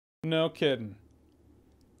No kidding.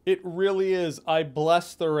 It really is, I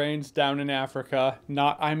bless the rains down in Africa,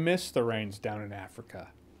 not I miss the rains down in Africa.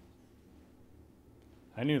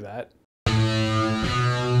 I knew that.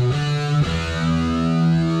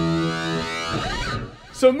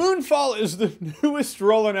 So Moonfall is the newest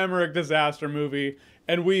Rolland Emmerich disaster movie,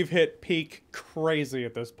 and we've hit peak crazy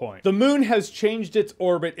at this point. The moon has changed its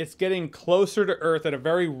orbit. It's getting closer to Earth at a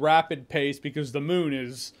very rapid pace because the moon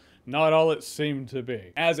is not all it seemed to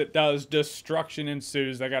be. As it does, destruction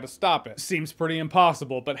ensues. They gotta stop it. Seems pretty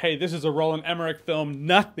impossible, but hey, this is a Rolland Emmerich film.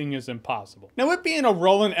 Nothing is impossible. Now, it being a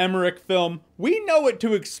Rolland Emmerich film, we know what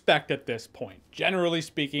to expect at this point. Generally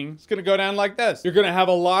speaking, it's gonna go down like this. You're gonna have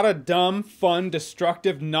a lot of dumb, fun,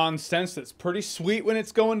 destructive nonsense that's pretty sweet when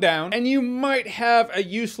it's going down, and you might have a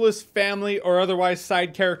useless family or otherwise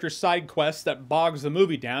side character side quest that bogs the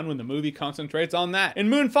movie down when the movie concentrates on that.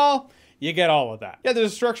 In Moonfall, you get all of that. Yeah, the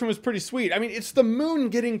destruction was pretty sweet. I mean, it's the moon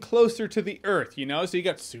getting closer to the Earth, you know? So you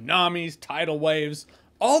got tsunamis, tidal waves,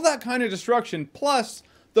 all that kind of destruction, plus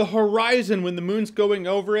the horizon when the moon's going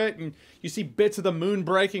over it and you see bits of the moon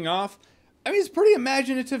breaking off. I mean, it's pretty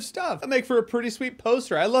imaginative stuff. That make for a pretty sweet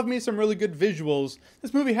poster. I love me some really good visuals.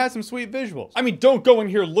 This movie has some sweet visuals. I mean, don't go in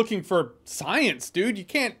here looking for science, dude. You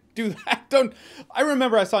can't do that. I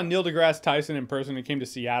remember I saw Neil deGrasse Tyson in person. He came to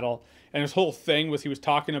Seattle, and his whole thing was he was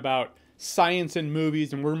talking about science in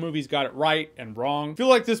movies and where movies got it right and wrong. I feel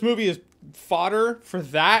like this movie is fodder for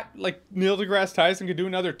that. Like, Neil deGrasse Tyson could do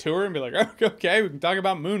another tour and be like, okay, we can talk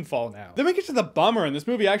about Moonfall now. Then we get to the bummer, and this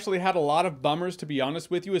movie actually had a lot of bummers, to be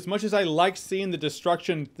honest with you. As much as I liked seeing the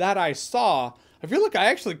destruction that I saw, I feel like I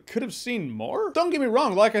actually could have seen more. Don't get me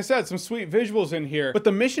wrong, like I said, some sweet visuals in here, but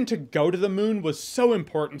the mission to go to the moon was so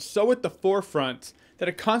important, so at the forefront, that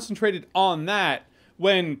it concentrated on that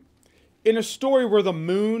when, in a story where the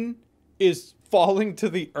moon is falling to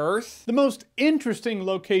the Earth, the most interesting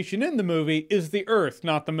location in the movie is the Earth,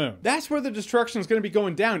 not the moon. That's where the destruction is going to be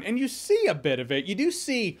going down, and you see a bit of it. You do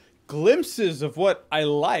see glimpses of what I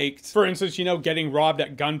liked. For instance, you know, getting robbed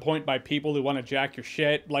at gunpoint by people who want to jack your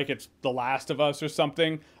shit, like it's The Last of Us or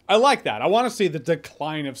something. I like that. I want to see the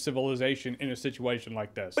decline of civilization in a situation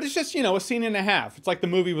like this. But it's just, you know, a scene and a half. It's like the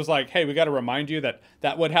movie was like, hey, we got to remind you that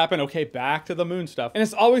that would happen. Okay, back to the moon stuff. And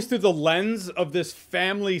it's always through the lens of this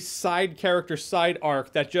family side character side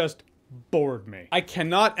arc that just bored me. I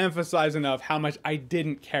cannot emphasize enough how much I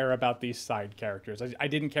didn't care about these side characters. I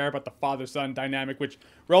didn't care about the father-son dynamic, which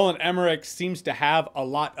Rolland Emmerich seems to have a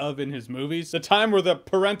lot of in his movies. The time where the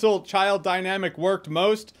parental-child dynamic worked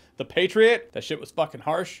most, The Patriot, that shit was fucking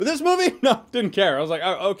harsh. But this movie, no, didn't care. I was like,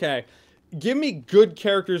 oh, okay. Give me good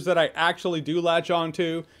characters that I actually do latch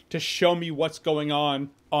onto to show me what's going on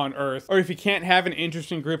Earth. Or if you can't have an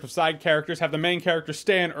interesting group of side characters, have the main character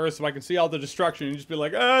stay on Earth so I can see all the destruction and just be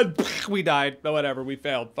like, we died, but whatever, we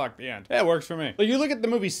failed, fuck, the end. That works for me. Like, you look at the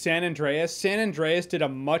movie San Andreas. San Andreas did a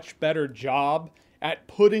much better job at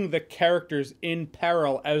putting the characters in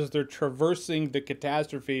peril as they're traversing the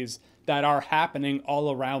catastrophes that are happening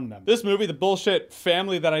all around them. This movie, the bullshit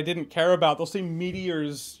family that I didn't care about, they'll see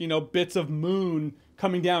meteors, you know, bits of moon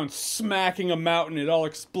coming down, smacking a mountain, it all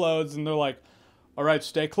explodes, and they're like, all right,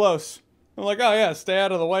 stay close. I'm like, oh yeah, stay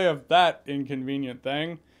out of the way of that inconvenient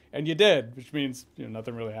thing. And you did, which means, you know,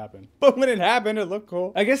 nothing really happened. But when it happened, it looked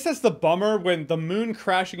cool. I guess that's the bummer when the moon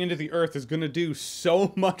crashing into the Earth is gonna do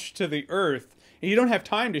so much to the Earth, and you don't have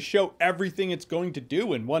time to show everything it's going to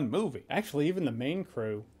do in one movie. Actually, even the main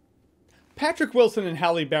crew. Patrick Wilson and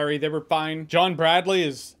Halle Berry, they were fine. John Bradley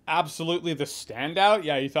is absolutely the standout.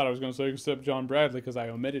 Yeah, you thought I was going to say except John Bradley because I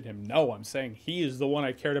omitted him. No, I'm saying he is the one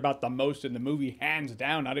I cared about the most in the movie, hands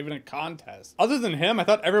down, not even a contest. Other than him, I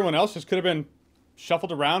thought everyone else just could have been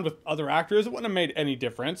shuffled around with other actors. It wouldn't have made any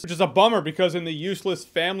difference, which is a bummer because in the useless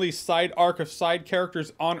family side arc of side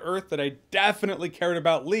characters on Earth that I definitely cared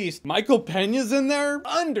about least, Michael Peña's in there?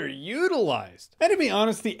 Underutilized. And to be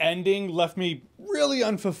honest, the ending left me really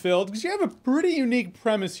unfulfilled because you have a pretty unique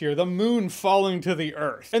premise here, the moon falling to the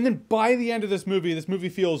Earth. And then by the end of this movie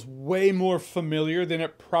feels way more familiar than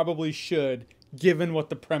it probably should, given what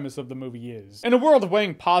the premise of the movie is. In a world of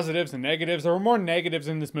weighing positives and negatives, there were more negatives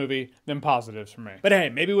in this movie than positives for me. But hey,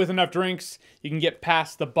 maybe with enough drinks, you can get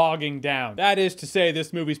past the bogging down. That is to say,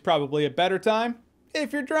 this movie's probably a better time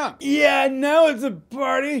if you're drunk. Yeah, now it's a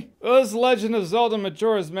party. Well, this Legend of Zelda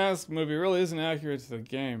Majora's Mask movie really isn't accurate to the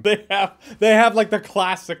game. They have like the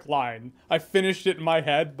classic line. I finished it in my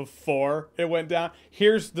head before it went down.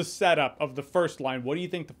 Here's the setup of the first line. What do you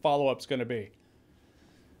think the follow-up's gonna be?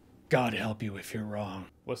 God help you if you're wrong.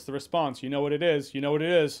 What's the response? You know what it is. You know what it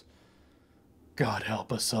is. God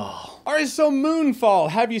help us all. All right, so Moonfall.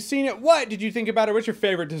 Have you seen it? What did you think about it? What's your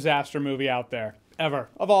favorite disaster movie out there? ever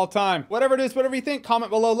of all time. Whatever it is, whatever you think,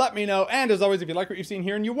 comment below, let me know. And as always, if you like what you've seen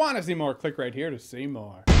here and you want to see more, click right here to see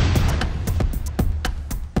more.